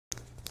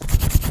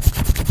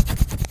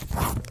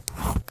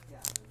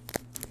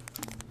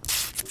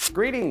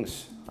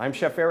Greetings, I'm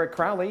Chef Eric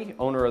Crowley,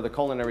 owner of the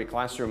Culinary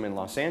Classroom in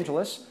Los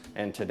Angeles,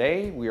 and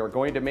today we are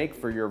going to make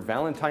for your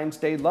Valentine's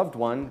Day loved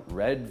one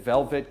red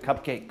velvet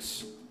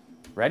cupcakes.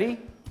 Ready?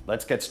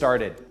 Let's get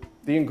started.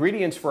 The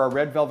ingredients for our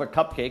red velvet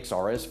cupcakes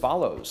are as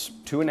follows: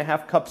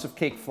 2½ cups of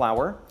cake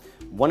flour,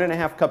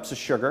 1½ cups of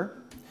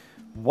sugar,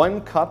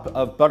 1 cup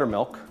of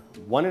buttermilk,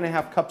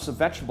 1½ cups of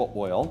vegetable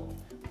oil,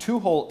 2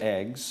 whole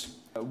eggs,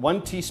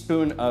 1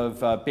 teaspoon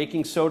of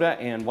baking soda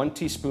and 1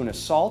 teaspoon of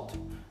salt.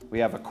 We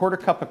have 1/4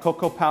 cup of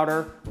cocoa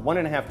powder,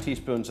 1½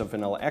 teaspoons of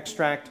vanilla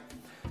extract,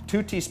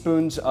 2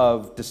 teaspoons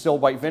of distilled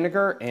white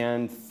vinegar,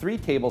 and 3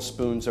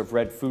 tablespoons of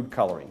red food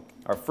coloring.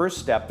 Our first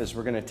step is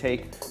we're going to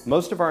take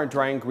most of our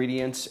dry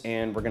ingredients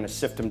and we're going to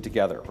sift them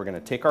together. We're going to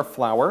take our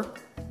flour,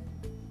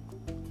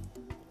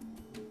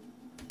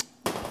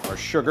 our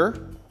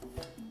sugar,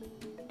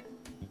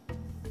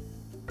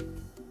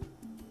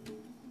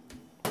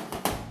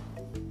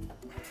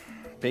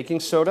 baking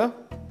soda,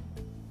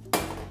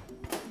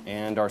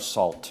 and our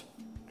salt.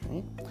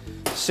 Okay.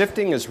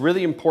 Sifting is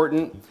really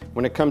important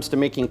when it comes to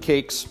making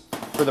cakes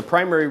for the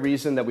primary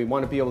reason that we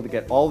want to be able to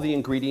get all the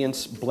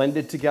ingredients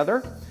blended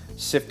together.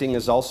 Sifting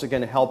is also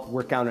going to help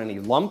work out any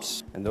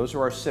lumps, and those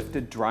are our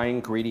sifted dry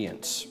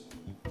ingredients.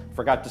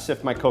 Forgot to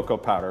sift my cocoa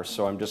powder,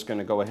 so I'm just going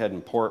to go ahead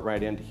and pour it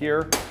right into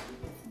here.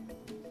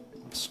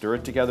 Stir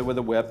it together with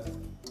a whip,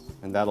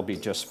 and that'll be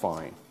just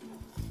fine.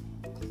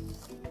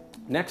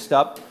 Next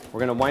up, we're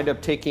going to wind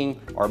up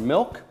taking our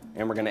milk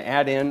and we're going to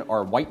add in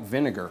our white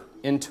vinegar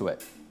into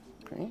it.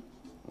 Okay?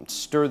 And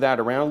stir that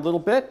around a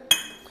little bit,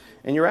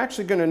 and you're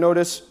actually going to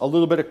notice a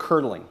little bit of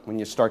curdling when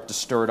you start to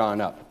stir it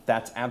on up.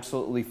 That's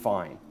absolutely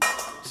fine.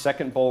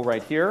 Second bowl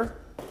right here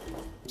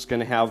is going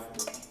to have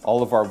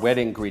all of our wet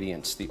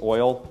ingredients: the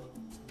oil,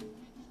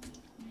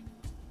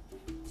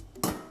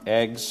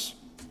 eggs,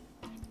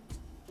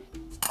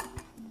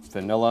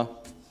 vanilla,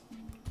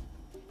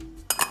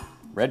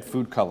 red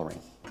food coloring.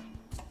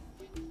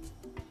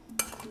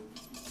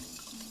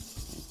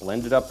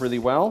 Blend it up really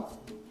well.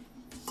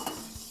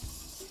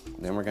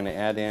 Then we're going to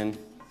add in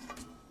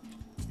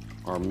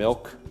our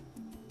milk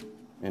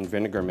and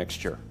vinegar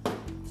mixture.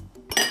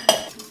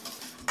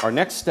 Our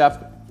next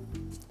step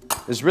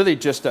is really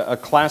just a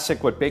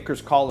classic, what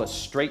bakers call a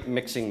straight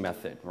mixing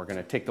method. We're going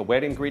to take the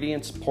wet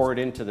ingredients, pour it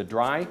into the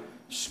dry,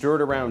 stir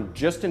it around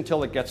just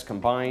until it gets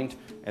combined,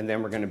 and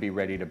then we're going to be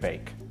ready to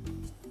bake.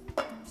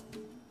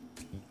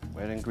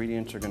 Wet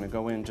ingredients are going to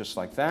go in just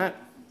like that.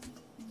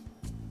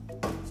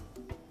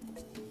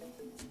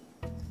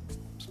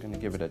 Going to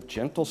give it a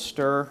gentle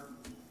stir.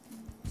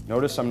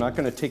 Notice I'm not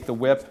going to take the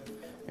whip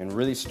and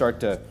really start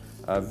to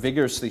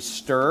vigorously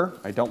stir.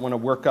 I don't want to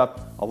work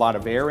up a lot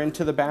of air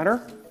into the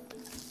batter.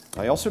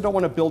 I also don't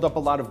want to build up a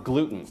lot of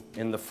gluten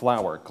in the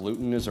flour.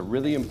 Gluten is a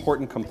really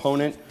important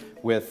component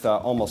with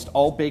almost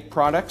all baked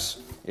products.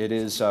 It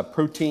is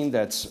protein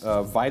that's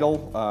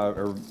vital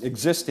or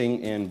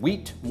existing in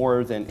wheat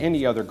more than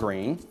any other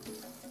grain.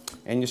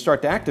 And you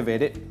start to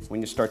activate it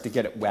when you start to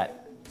get it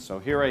wet. So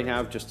here I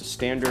have just a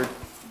standard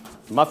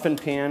muffin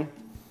pan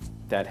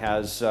that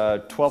has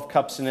 12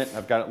 cups in it.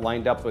 I've got it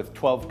lined up with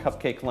 12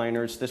 cupcake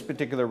liners. This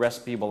particular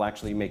recipe will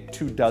actually make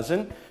 2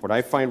 dozen. What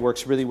I find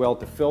works really well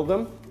to fill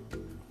them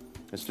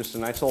is just a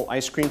nice little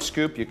ice cream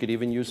scoop. You could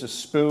even use a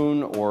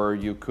spoon, or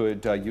you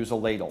could use a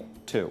ladle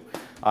too.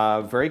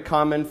 Very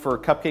common for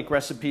cupcake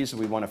recipes.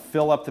 We want to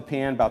fill up the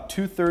pan about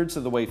 2/3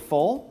 of the way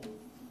full.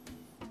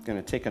 I'm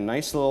going to take a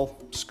nice little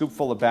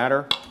scoopful of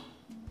batter.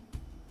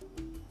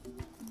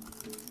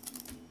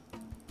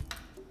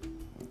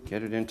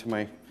 Get it into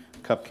my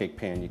cupcake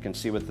pan. You can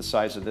see with the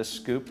size of this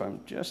scoop, I'm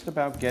just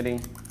about getting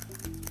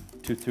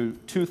to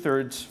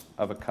 2/3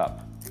 of a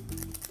cup.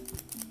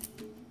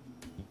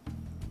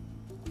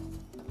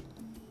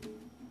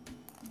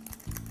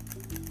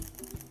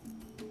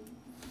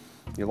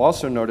 You'll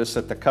also notice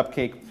that the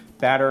cupcake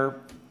batter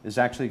is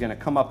actually going to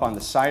come up on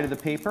the side of the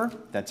paper.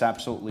 That's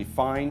absolutely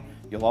fine.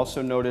 You'll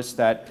also notice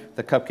that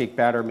the cupcake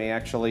batter may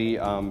actually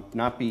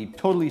not be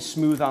totally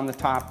smooth on the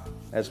top,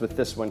 as with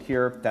this one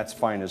here. That's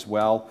fine as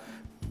well.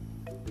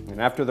 And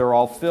after they're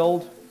all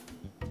filled,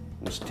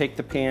 just take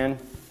the pan,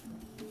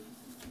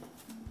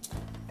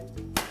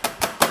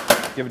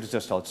 give it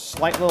just a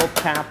slight little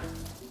tap,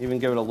 even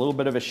give it a little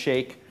bit of a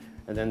shake,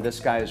 and then this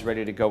guy is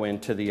ready to go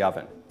into the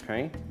oven.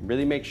 Okay?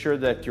 Really make sure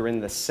that you're in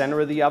the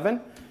center of the oven,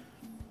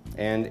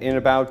 and in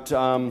about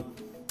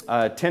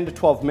 10 to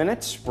 12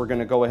 minutes, we're going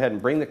to go ahead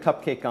and bring the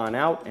cupcake on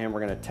out, and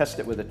we're going to test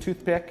it with a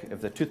toothpick. If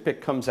the toothpick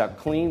comes out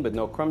clean with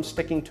no crumbs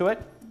sticking to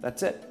it,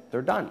 that's it.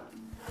 They're done.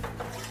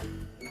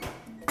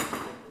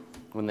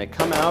 When they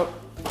come out,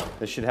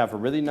 they should have a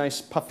really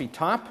nice puffy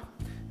top,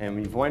 and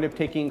when you wind up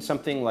taking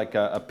something like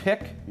a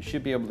pick, you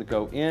should be able to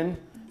go in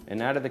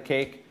and out of the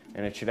cake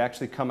and it should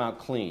actually come out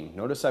clean.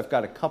 Notice I've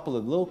got a couple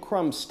of little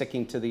crumbs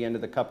sticking to the end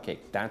of the cupcake.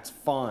 That's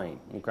fine,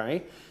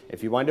 okay?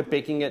 If you wind up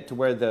baking it to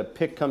where the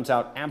pick comes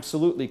out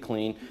absolutely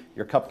clean,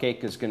 your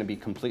cupcake is gonna be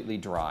completely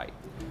dry.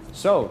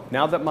 So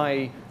now that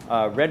my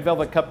red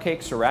velvet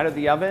cupcakes are out of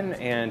the oven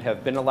and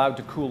have been allowed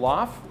to cool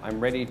off, I'm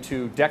ready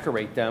to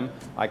decorate them.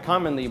 I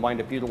commonly wind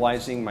up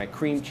utilizing my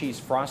cream cheese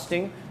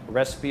frosting, a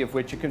recipe of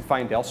which you can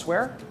find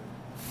elsewhere.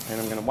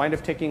 And I'm gonna wind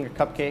up taking a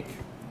cupcake,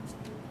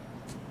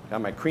 got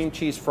my cream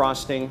cheese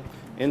frosting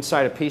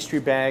inside a pastry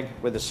bag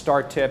with a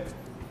star tip,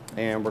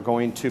 and we're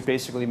going to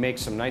basically make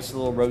some nice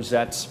little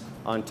rosettes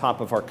on top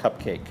of our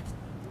cupcake.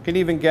 You can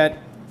even get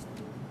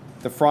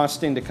the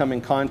frosting to come in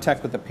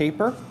contact with the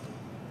paper.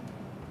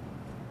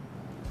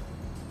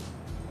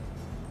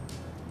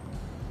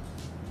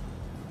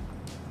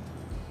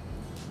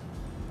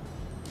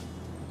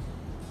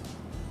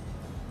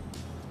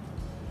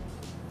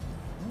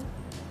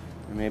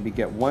 And maybe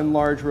get one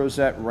large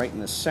rosette right in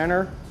the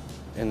center.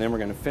 And then we're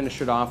going to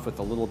finish it off with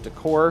a little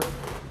decor,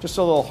 just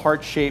a little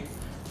heart-shaped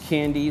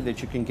candy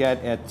that you can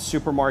get at the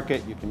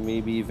supermarket. You can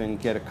maybe even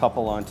get a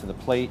couple onto the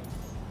plate.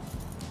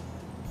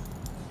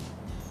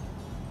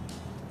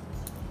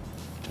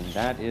 And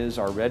that is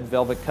our red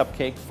velvet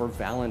cupcake for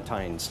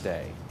Valentine's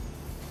Day.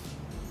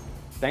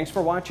 Thanks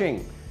for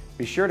watching.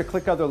 Be sure to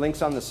click other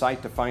links on the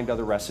site to find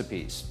other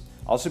recipes.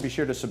 Also be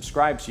sure to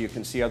subscribe so you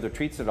can see other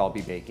treats that I'll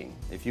be baking.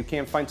 If you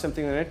can't find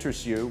something that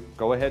interests you,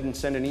 go ahead and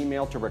send an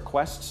email to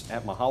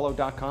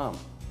requests@mahalo.com.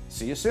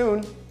 See you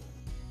soon.